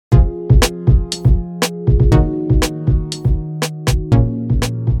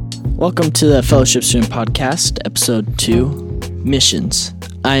Welcome to the Fellowship Student Podcast, Episode 2, Missions.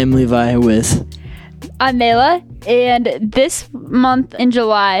 I am Levi with... I'm Mela, and this month in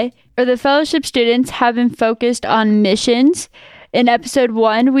July, the Fellowship students have been focused on missions. In Episode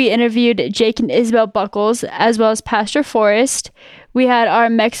 1, we interviewed Jake and Isabel Buckles, as well as Pastor Forrest. We had our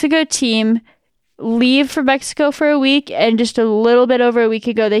Mexico team leave for Mexico for a week, and just a little bit over a week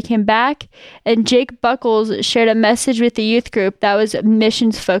ago they came back, and Jake Buckles shared a message with the youth group that was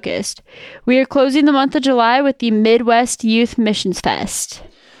missions focused. We are closing the month of July with the Midwest Youth Missions Fest.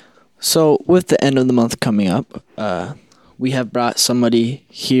 So with the end of the month coming up, we have brought somebody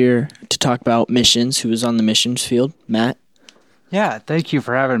here to talk about missions who is on the missions field. Matt? Yeah, thank you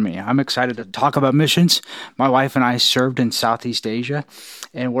for having me. I'm excited to talk about missions. My wife and I served in Southeast Asia,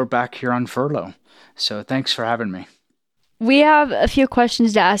 and we're back here on furlough. So thanks for having me. We have a few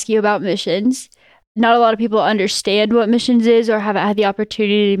questions to ask you about missions. Not a lot of people understand what missions is or have had the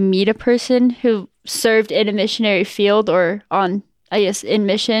opportunity to meet a person who served in a missionary field or in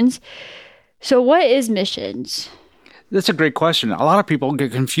missions. So what is missions? That's a great question. A lot of people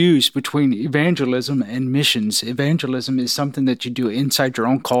get confused between evangelism and missions. Evangelism is something that you do inside your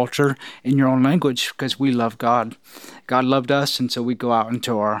own culture, in your own language, because we love God. God loved us, and so we go out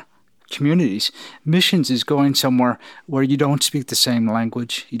into our communities. Missions is going somewhere where you don't speak the same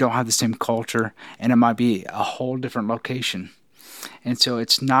language, you don't have the same culture, and it might be a whole different location. And so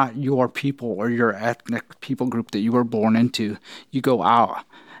it's not your people or your ethnic people group that you were born into. You go out,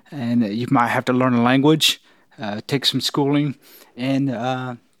 and you might have to learn a language, take some schooling,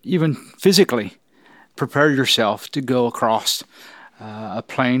 and even physically prepare yourself to go across a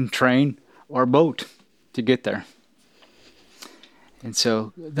plane, train, or boat to get there. And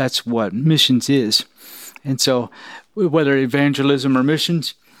so that's what missions is. And so whether evangelism or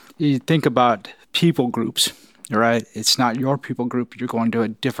missions, you think about people groups, right? It's not your people group. You're going to a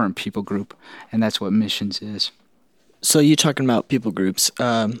different people group, and that's what missions is. So you're talking about people groups.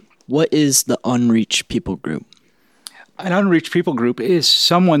 What is the unreached people group? An unreached people group is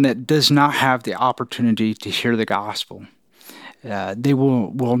someone that does not have the opportunity to hear the gospel. They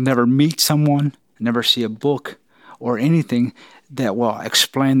will never meet someone, never see a book or anything that will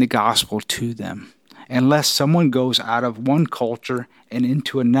explain the gospel to them. Unless someone goes out of one culture and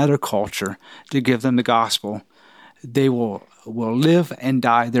into another culture to give them the gospel, they will live and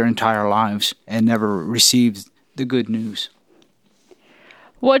die their entire lives and never receive the good news.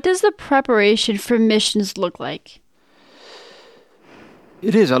 What does the preparation for missions look like?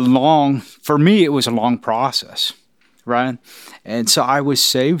 It is for me, it was a long process, right? And so I was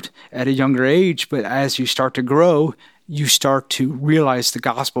saved at a younger age, but as you start to grow, you start to realize the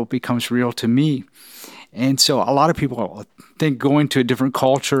gospel becomes real to me. And so a lot of people think going to a different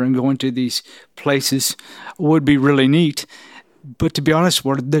culture and going to these places would be really neat. But to be honest,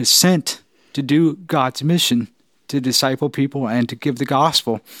 they're sent to do God's mission, to disciple people and to give the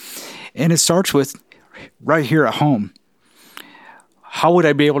gospel. And it starts with right here at home. How would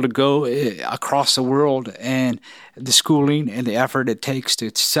I be able to go across the world and the schooling and the effort it takes to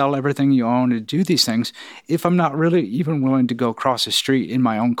sell everything you own to do these things if I'm not really even willing to go across the street in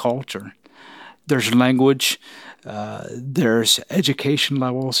my own culture? There's language, there's education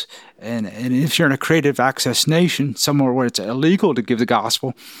levels, and if you're in a creative access nation, somewhere where it's illegal to give the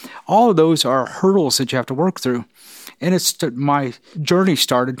gospel, all of those are hurdles that you have to work through. And my journey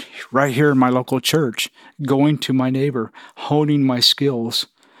started right here in my local church, going to my neighbor, honing my skills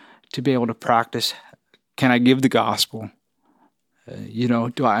to be able to practice. Can I give the gospel?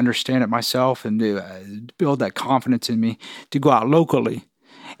 Do I understand it myself, and do build that confidence in me to go out locally?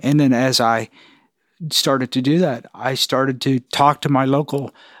 And then as I started to do that, I started to talk to my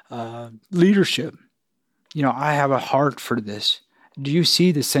local leadership. I have a heart for this. Do you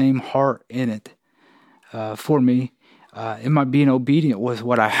see the same heart in it for me? Am I being obedient with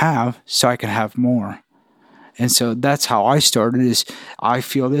what I have so I can have more? And so that's how I started, is I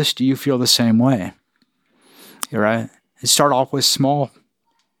feel this. Do you feel the same way? You're right. And start off with small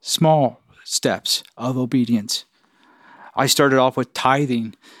steps of obedience. I started off with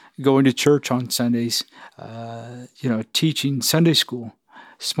tithing, going to church on Sundays, teaching Sunday school.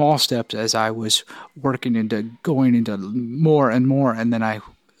 Small steps as I was going into more and more, and then I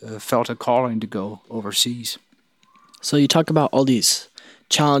felt a calling to go overseas. So you talk about all these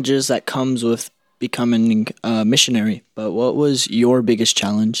challenges that comes with becoming a missionary, but what was your biggest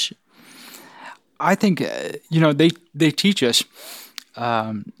challenge? I think, they teach us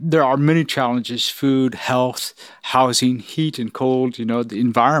there are many challenges: food, health, housing, heat and cold, the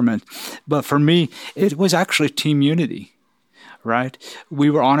environment. But for me, it was actually team unity, right? We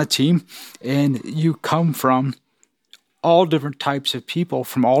were on a team, and you come from all different types of people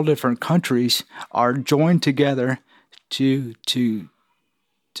from all different countries are joined together to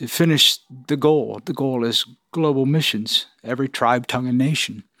finish the goal. The goal is global missions, every tribe, tongue, and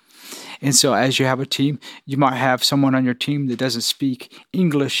nation. And so as you have a team, you might have someone on your team that doesn't speak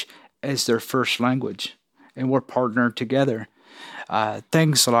English as their first language, and we're partnered together.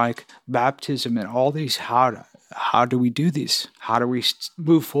 Things like baptism and all these, how do we do this? How do we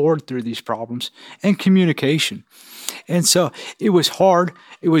move forward through these problems? And communication. And so it was hard.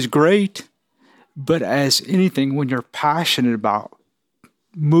 It was great. But as anything, when you're passionate about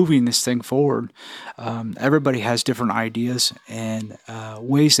moving this thing forward, everybody has different ideas and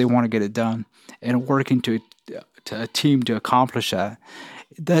ways they want to get it done, and working to a team to accomplish that.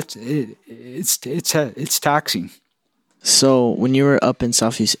 That's it. It's taxing. So when you were up in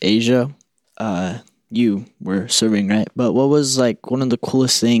Southeast Asia, you were serving, right? But what was like one of the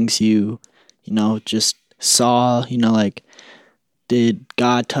coolest things you just saw? Like, did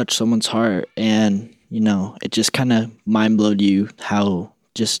God touch someone's heart, and it just kind of mind blowed you how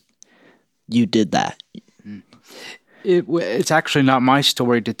just you did that? It's actually not my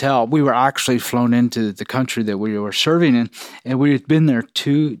story to tell. We were actually flown into the country that we were serving in, and we had been there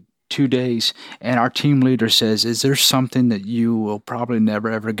two days, and our team leader says, is there something that you will probably never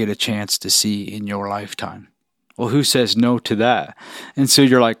ever get a chance to see in your lifetime? Well, who says no to that? And so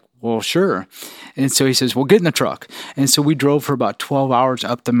you're like, well, sure. And so he says, well, get in the truck. And so we drove for about 12 hours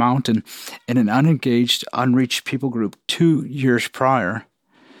up the mountain, and an unengaged, unreached people group 2 years prior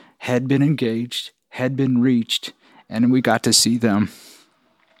had been engaged, had been reached, and we got to see them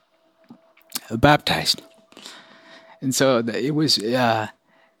baptized. And so it was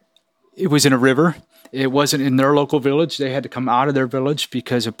in a river. It wasn't in their local village. They had to come out of their village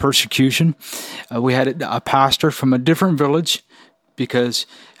because of persecution. We had a pastor from a different village because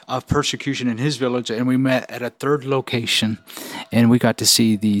of persecution in his village, and we met at a third location, and we got to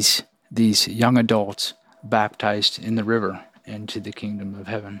see these young adults baptized in the river into the kingdom of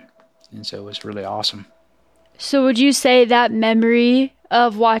heaven. And so it was really awesome. So would you say that memory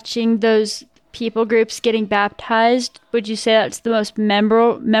of watching those people groups getting baptized, would you say that's the most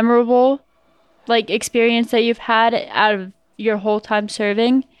memorable experience that you've had out of your whole time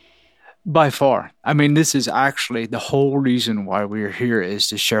serving? By far. I mean, this is actually the whole reason why we're here, is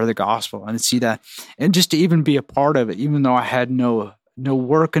to share the gospel and see that, and just to even be a part of it, even though I had no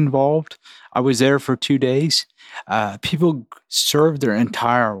work involved. I was there for 2 days. People served their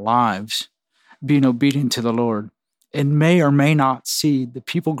entire lives being obedient to the Lord, and may or may not see the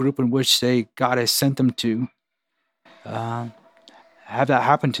people group in which God has sent them to have that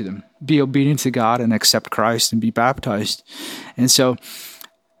happen to them. Be obedient to God and accept Christ and be baptized. And so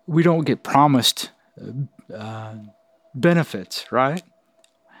we don't get promised benefits, right?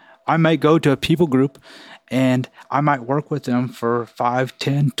 I might go to a people group and I might work with them for 5,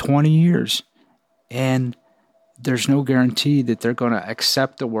 10, 20 years. And there's no guarantee that they're going to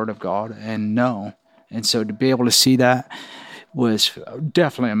accept the word of God and know. And so to be able to see that was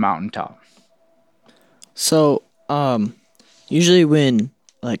definitely a mountaintop. So, usually when,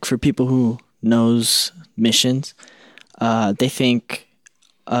 for people who knows missions, they think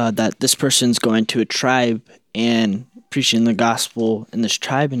that this person's going to a tribe and preaching the gospel in this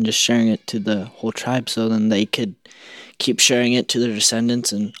tribe and just sharing it to the whole tribe, so then they could keep sharing it to their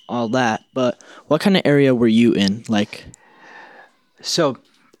descendants and all that. But what kind of area were you in? So,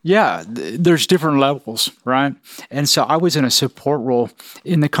 yeah, there's different levels, right? And so I was in a support role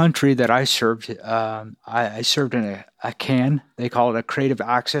in the country that I served. I served in a CAN. They call it a Creative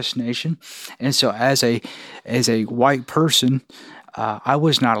Access Nation. And so as a white person, I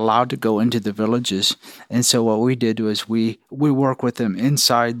was not allowed to go into the villages. And so what we did was we worked with them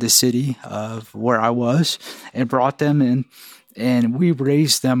inside the city of where I was and brought them in, and we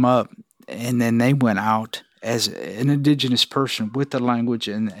raised them up. And then they went out as an indigenous person with the language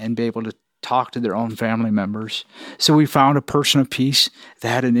and be able to talk to their own family members. So we found a person of peace that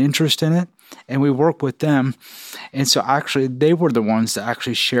had an interest in it, and we worked with them. And so actually they were the ones that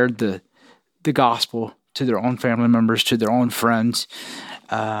actually shared the gospel to their own family members, to their own friends,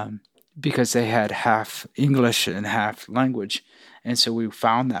 because they had half English and half language. And so we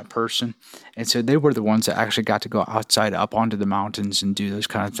found that person. And so they were the ones that actually got to go outside up onto the mountains and do those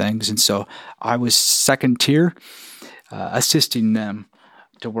kind of things. And so I was second tier, assisting them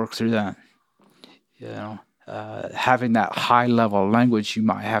to work through that. Having that high level language, you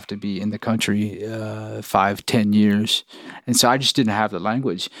might have to be in the country 5, 10 years. And so I just didn't have the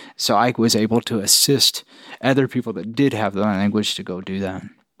language. So I was able to assist other people that did have the language to go do that.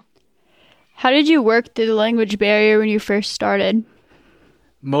 How did you work through the language barrier when you first started?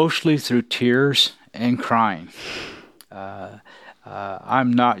 Mostly through tears and crying.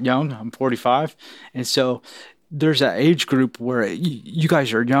 I'm not young. I'm 45. And so there's that age group where you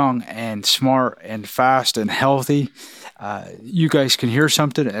guys are young and smart and fast and healthy. You guys can hear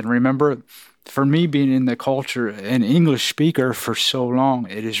something and remember it. For me, being in the culture, an English speaker for so long,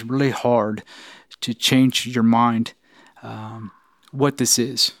 it is really hard to change your mind what this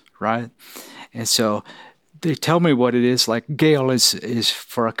is, right? And so they tell me what it is. Like Gale is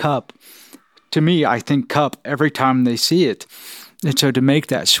for a cup. To me, I think cup every time they see it. And so to make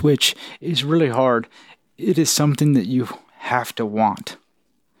that switch is really hard. It is something that you have to want.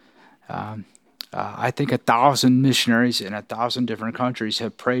 I think 1,000 missionaries in 1,000 different countries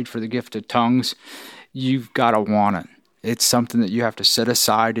have prayed for the gift of tongues. You've got to want it. It's something that you have to set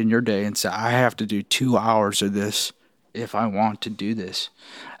aside in your day and say, I have to do 2 hours of this if I want to do this.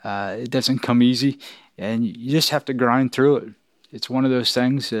 It doesn't come easy, and you just have to grind through it. It's one of those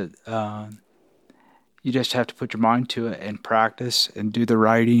things that you just have to put your mind to it and practice and do the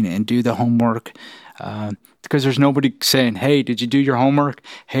writing and do the homework, because there's nobody saying, hey, did you do your homework?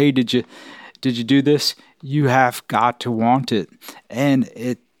 Hey, did you do this? You have got to want it, and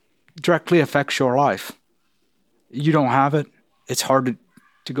it directly affects your life. You don't have it, it's hard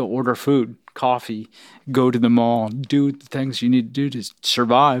to go order food, coffee, go to the mall, do the things you need to do to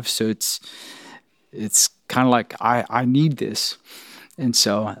survive. So it's kind of like, I need this. And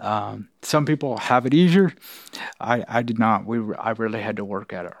so some people have it easier. I did not. I really had to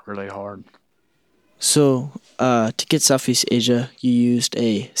work at it really hard. So to get Southeast Asia, you used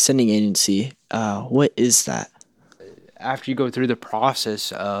a sending agency. What is that? After you go through the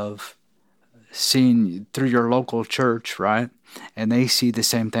process of seeing through your local church, right, and they see the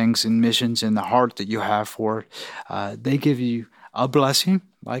same things in missions and the heart that you have for it, they give you a blessing.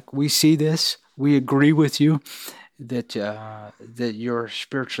 Like, we see this, we agree with you that you're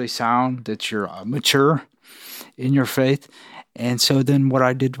spiritually sound, that you're mature in your faith. And so then what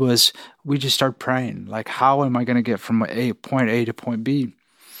I did was we just started praying, like, how am I going to get from point A to point B?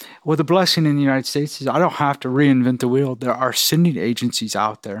 Well, the blessing in the United States is I don't have to reinvent the wheel. There are sending agencies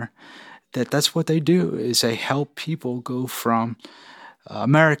out there that's what they do, is they help people go from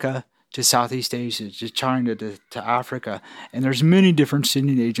America to Southeast Asia, to China, to Africa. And there's many different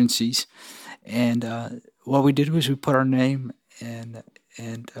sending agencies. And what we did was we put our name and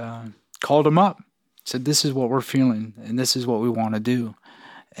called them up. Said, this is what we're feeling, and this is what we want to do.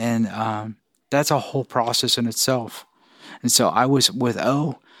 And that's a whole process in itself. And so I was with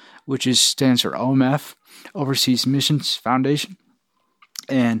O, which stands for OMF, Overseas Missions Foundation.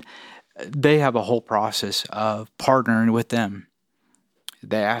 And they have a whole process of partnering with them.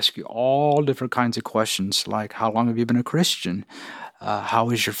 They ask you all different kinds of questions, like, how long have you been a Christian?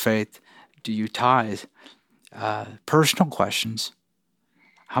 How is your faith? Do you tithe? Personal questions.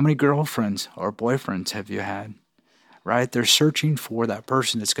 How many girlfriends or boyfriends have you had? Right? They're searching for that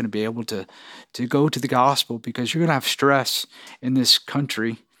person that's going to be able to go to the gospel, because you're going to have stress in this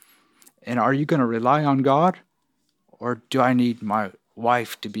country. And are you going to rely on God, or do I need my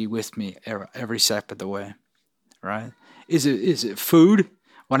wife to be with me every step of the way? Right? Is it food?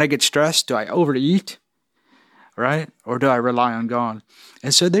 When I get stressed, do I overeat? Right? Or do I rely on God?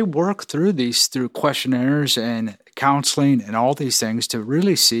 And so they work through these through questionnaires and counseling and all these things to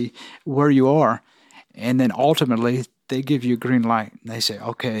really see where you are. And then ultimately, they give you a green light. And they say,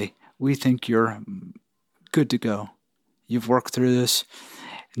 okay, we think you're good to go. You've worked through this.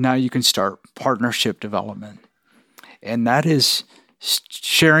 Now you can start partnership development. And that is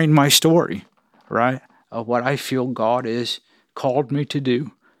sharing my story, right, of what I feel God has called me to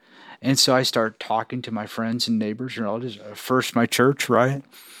do. And so I start talking to my friends and neighbors and relatives, first my church, right,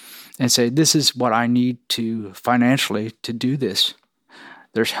 and say, this is what I need to financially to do this.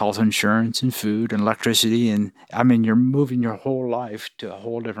 There's health insurance and food and electricity, and I mean, you're moving your whole life to a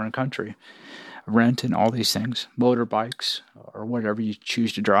whole different country. Rent and all these things, motorbikes or whatever you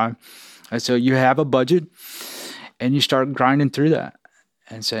choose to drive. And so you have a budget, and you start grinding through that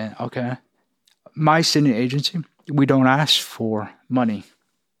and saying, okay, my sending agency, we don't ask for money.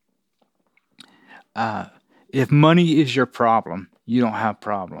 If money is your problem, you don't have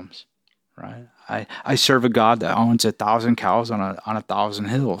problems, right? I serve a God that owns 1,000 cows on 1,000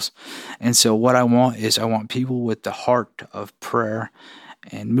 hills. And so what I want people with the heart of prayer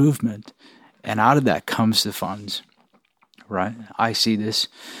and movement. And out of that comes the funds, right? I see this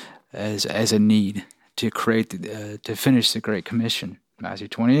as a need to create, to finish the Great Commission, Matthew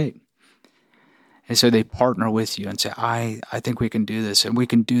 28. And so they partner with you and say, I think we can do this, and we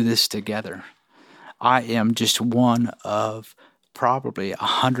can do this together. I am just one of probably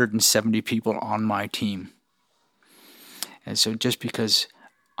 170 people on my team. And so just because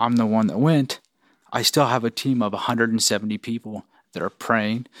I'm the one that went, I still have a team of 170 people that are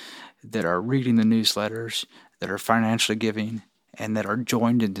praying, that are reading the newsletters, that are financially giving, and that are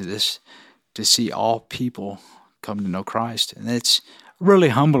joined into this to see all people come to know Christ. And it's really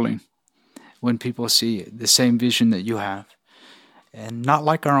humbling when people see the same vision that you have. And not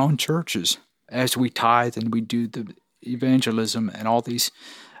like our own churches, as we tithe and we do the evangelism and all these,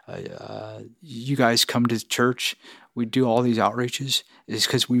 you guys come to church, we do all these outreaches, is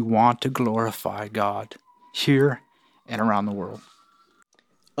because we want to glorify God here and around the world.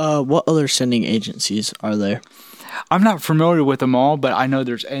 What other sending agencies are there? I'm not familiar with them all, but I know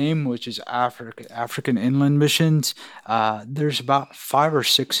there's AIM, which is African Inland Missions. There's about 5 or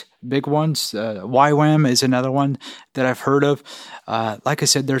 6 big ones. YWAM is another one that I've heard of. Like I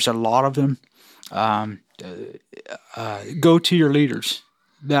said, there's a lot of them. Go to your leaders.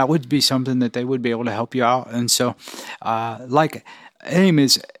 That would be something that they would be able to help you out. And so, like AIM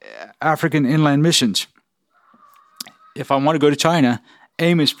is African Inland Missions. If I want to go to China,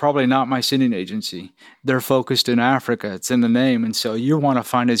 AIM is probably not my sending agency. They're focused in Africa. It's in the name. And so you want to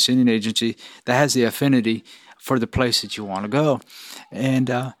find a sending agency that has the affinity for the place that you want to go. And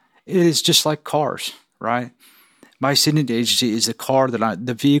it is just like cars, right? My sending agency is the car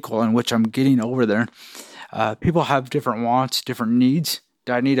the vehicle in which I'm getting over there. People have different wants, different needs.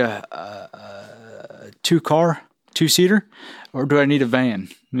 Do I need a two-seater, or do I need a van?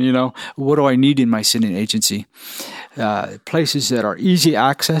 What do I need in my sending agency? Places that are easy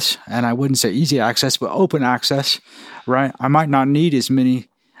access, and I wouldn't say easy access, but open access, right? I might not need as many.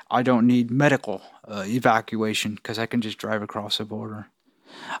 I don't need medical evacuation because I can just drive across the border.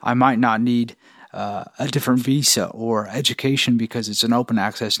 I might not need a different visa or education because it's an open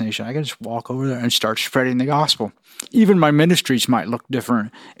access nation. I can just walk over there and start spreading the gospel. Even my ministries might look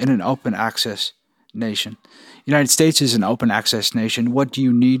different in an open access nation. United States is an open access nation. What do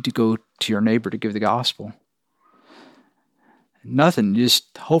you need to go to your neighbor to give the gospel? Nothing.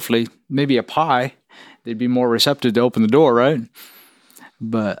 Just hopefully maybe a pie. They'd be more receptive to open the door, right?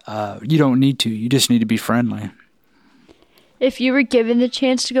 But you don't need to. You just need to be friendly. If you were given the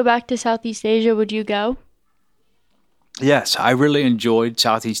chance to go back to Southeast Asia, would you go? Yes, I really enjoyed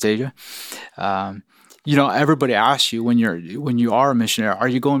Southeast Asia. Everybody asks you when you are a missionary, are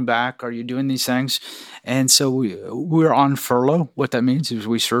you going back? Are you doing these things? And so we're on furlough. What that means is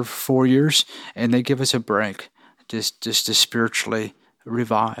we serve 4 years, and they give us a break, just to spiritually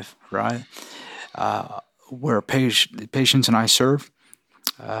revive, right? Where Patience and I serve,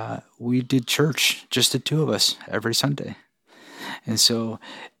 we did church, just the two of us, every Sunday. And so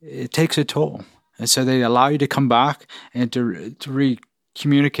it takes a toll. And so they allow you to come back and to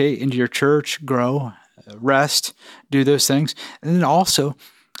re-communicate into your church, grow, rest, do those things. And then also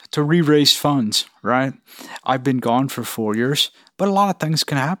to re-raise funds, right? I've been gone for 4 years, but a lot of things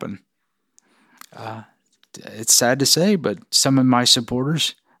can happen. It's sad to say, but some of my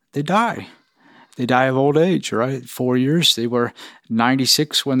supporters, they die. They die of old age, right? 4 years. They were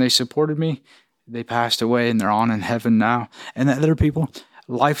 96 when they supported me. They passed away and they're on in heaven now. And other people,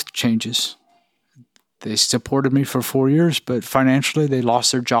 life changes. They supported me for 4 years, but financially they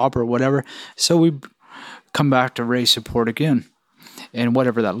lost their job or whatever. So we come back to raise support again, and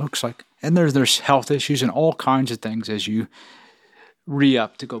whatever that looks like. And there's health issues and all kinds of things as you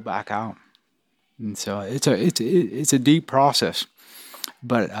re-up to go back out. And so it's a deep process.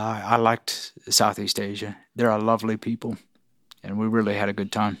 But I liked Southeast Asia. They're a lovely people, and we really had a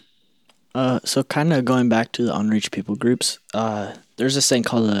good time. So kind of going back to the unreached people groups, there's this thing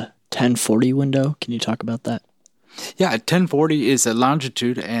called the 1040 window. Can you talk about that? Yeah, 1040 is the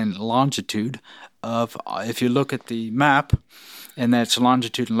longitude and longitude of, if you look at the map, and that's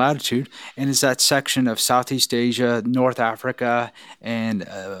longitude and latitude, and it's that section of Southeast Asia, North Africa, and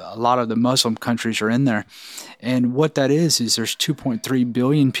a lot of the Muslim countries are in there. And what that is there's 2.3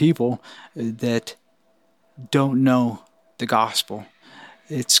 billion people that don't know the gospel.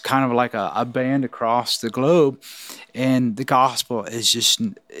 It's kind of like a band across the globe, and the gospel is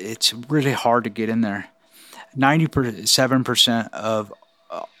it's really hard to get in there. 97% of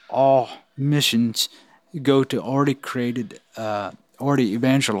all missions go to already created, already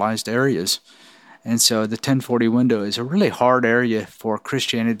evangelized areas. And so the 1040 window is a really hard area for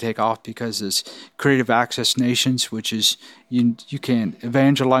Christianity to take off because it's creative access nations, which is you can't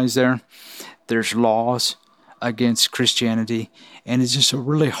evangelize there. There's laws against Christianity, and it's just a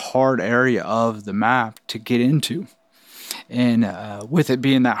really hard area of the map to get into. And with it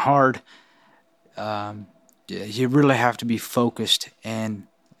being that hard, you really have to be focused, and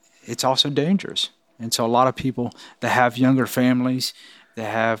it's also dangerous. And so a lot of people that have younger families,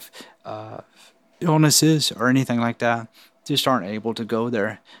 that have illnesses or anything like that, just aren't able to go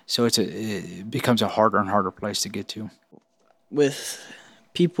there. So it becomes a harder and harder place to get to. With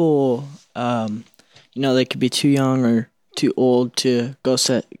people, they could be too young or too old to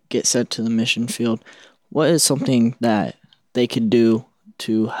get sent to the mission field. What is something that they could do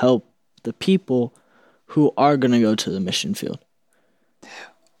to help the people who are going to go to the mission field?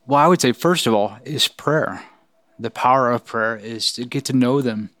 Well, I would say, first of all, is prayer. The power of prayer is to get to know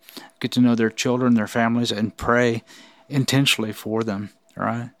them, get to know their children, their families, and pray intentionally for them,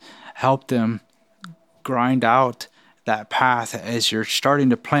 right? Help them grind out that path as you're starting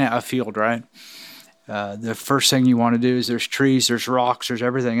to plant a field, right? The first thing you want to do is there's trees, there's rocks, there's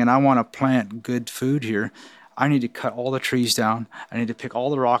everything, and I want to plant good food here. I need to cut all the trees down. I need to pick all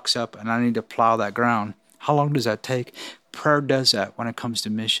the rocks up, and I need to plow that ground. How long does that take? Prayer does that when it comes to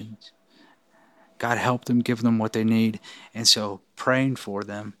missions. God help them, give them what they need. And so praying for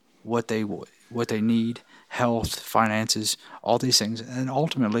them, what they need, health, finances, all these things. And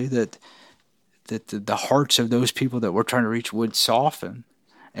ultimately that the hearts of those people that we're trying to reach would soften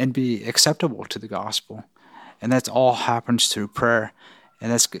and be acceptable to the gospel. And that's all happens through prayer.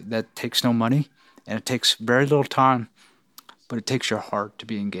 And that takes no money, and it takes very little time, but it takes your heart to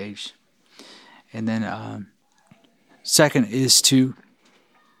be engaged. And then second is to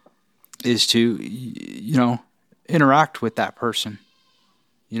interact with that person.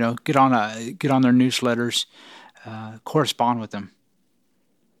 Get on their newsletters, correspond with them.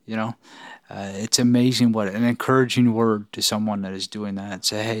 It's amazing what an encouraging word to someone that is doing that.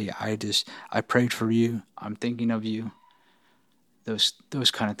 Say, hey, I prayed for you. I'm thinking of you.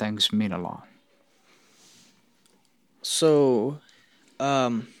 Those kind of things mean a lot. So,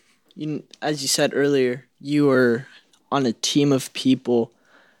 as you said earlier, you were on a team of people,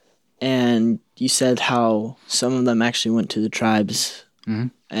 and you said how some of them actually went to the tribes, mm-hmm.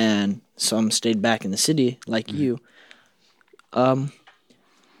 and some stayed back in the city, like mm-hmm. you.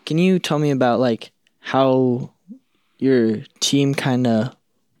 Can you tell me about how your team kind of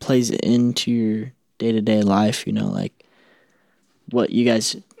plays into your day-to-day life? What you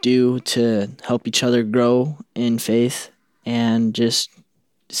guys do to help each other grow in faith, and just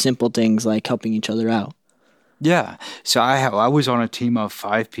simple things like helping each other out. Yeah. So I was on a team of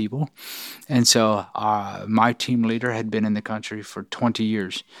 5 people. And so my team leader had been in the country for 20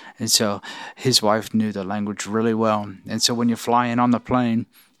 years. And so his wife knew the language really well. And so when you fly in on the plane,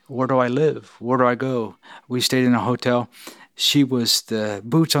 where do I live? Where do I go? We stayed in a hotel. She was the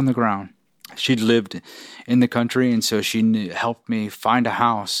boots on the ground. She'd lived in the country, and so she helped me find a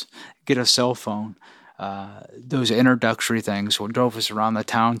house, get a cell phone, those introductory things. Drove us around the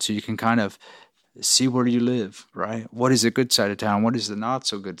town so you can kind of see where you live, right? What is the good side of town? What is the not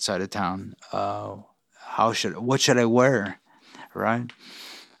so good side of town? What should I wear, right?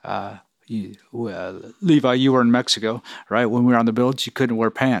 Levi, you were in Mexico, right? When we were on the builds, you couldn't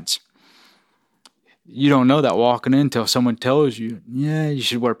wear pants. You don't know that walking in until someone tells you, yeah, you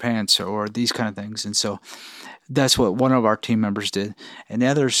should wear pants or these kind of things. And so that's what one of our team members did. And the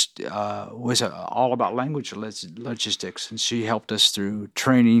others was all about language logistics. And she helped us through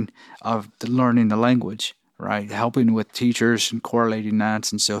training of learning the language, right? Helping with teachers and correlating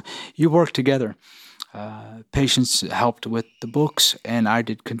that. And so you work together. Patience helped with the books, and I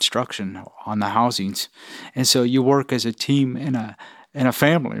did construction on the housings. And so you work as a team in a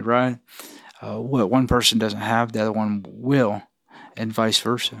family, right? What one person doesn't have, the other one will, and vice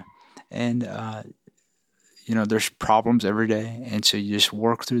versa. And, there's problems every day, and so you just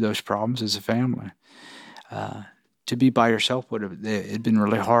work through those problems as a family. To be by yourself it'd been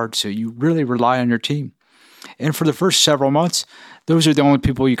really hard, so you really rely on your team. And for the first several months, those are the only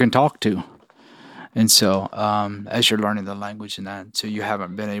people you can talk to. And so as you're learning the language and that, so you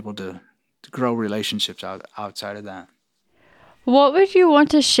haven't been able to grow relationships outside of that. What would you want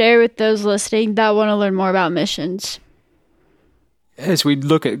to share with those listening that want to learn more about missions? As we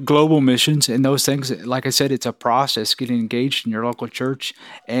look at global missions and those things, like I said, it's a process, getting engaged in your local church.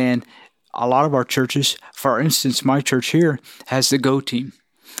 And a lot of our churches, for instance, my church here has the Go team.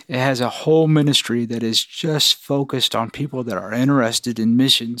 It has a whole ministry that is just focused on people that are interested in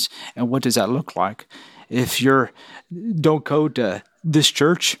missions. And what does that look like? If don't go to this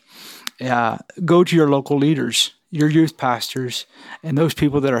church, go to your local leaders, your youth pastors, and those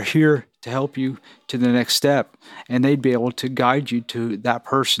people that are here to help you to the next step. And they'd be able to guide you to that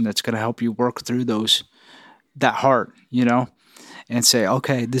person that's going to help you work through that heart, and say,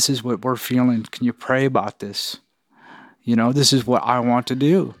 okay, this is what we're feeling. Can you pray about this? This is what I want to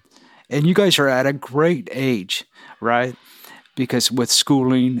do. And you guys are at a great age, right? Because with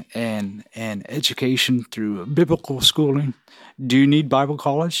schooling and education through biblical schooling, do you need Bible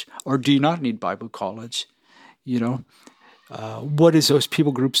college or do you not need Bible college? what is those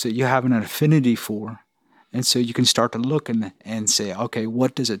people groups that you have an affinity for? And so you can start to look and say, okay,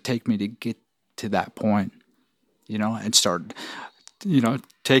 what does it take me to get to that point? And start,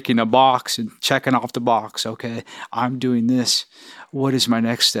 taking a box and checking off the box. Okay, I'm doing this. What is my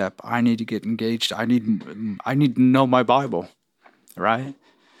next step? I need to get engaged. I need to know my Bible, right?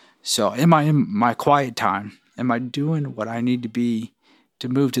 So am I in my quiet time? Am I doing what I need to be to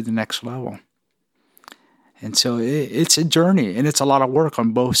move to the next level? And so it's a journey, and it's a lot of work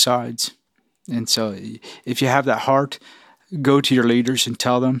on both sides. And so if you have that heart, go to your leaders and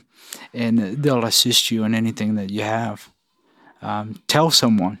tell them, and they'll assist you in anything that you have. Tell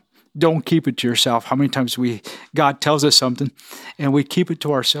someone. Don't keep it to yourself. How many times God tells us something, and we keep it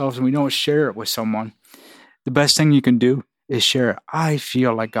to ourselves, and we don't share it with someone? The best thing you can do is share it. I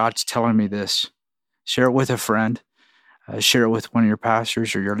feel like God's telling me this. Share it with a friend. Share it with one of your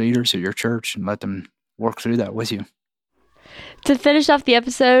pastors or your leaders at your church, and let them work through that with you. To finish off the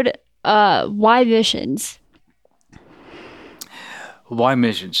episode, why missions? Why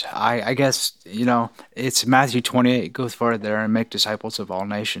missions? I guess, it's Matthew 28. Go forward there and make disciples of all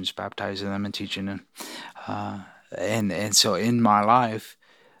nations, baptizing them and teaching them. And so in my life,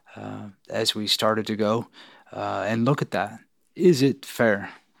 as we started to go and look at that, is it fair,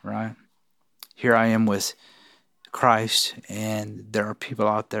 right? Here I am with Christ, and there are people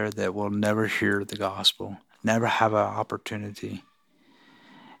out there that will never hear the gospel, never have an opportunity.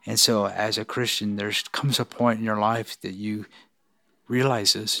 And so as a Christian, there comes a point in your life that you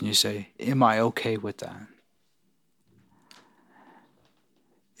realize this and you say, am I okay with that?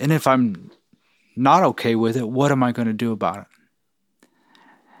 And if I'm not okay with it, what am I going to do about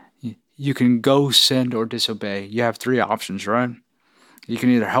it? You can go, send, or disobey. You have three options, right? You can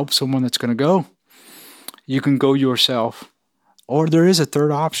either help someone that's going to go, you can go yourself, or there is a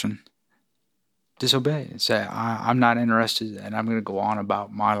third option. Disobey and say, I'm not interested, and I'm going to go on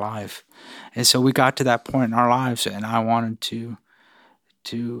about my life. And so we got to that point in our lives, and I wanted to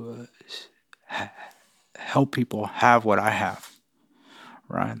help people have what I have,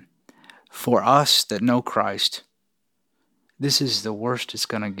 right? For us that know Christ, this is the worst it's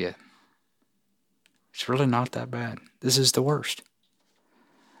going to get. It's really not that bad. This is the worst.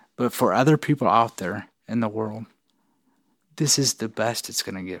 But for other people out there in the world, this is the best it's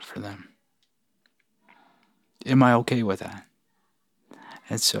going to get for them. Am I okay with that?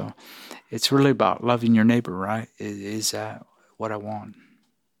 And so it's really about loving your neighbor, right? Is that what I want?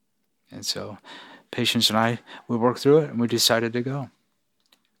 And so Patience and I, we worked through it, and we decided to go.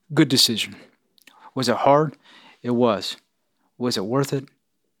 Good decision. Was it hard? It was. Was it worth it?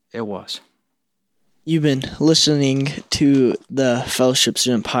 It was. You've been listening to the Fellowship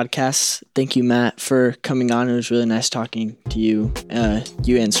Student Podcast. Thank you, Matt, for coming on. It was really nice talking to you.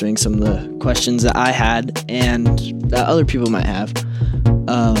 You answering some of the questions that I had and that other people might have.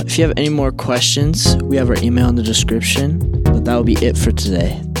 If you have any more questions, we have our email in the description. But that will be it for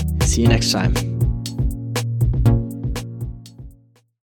today. See you next time.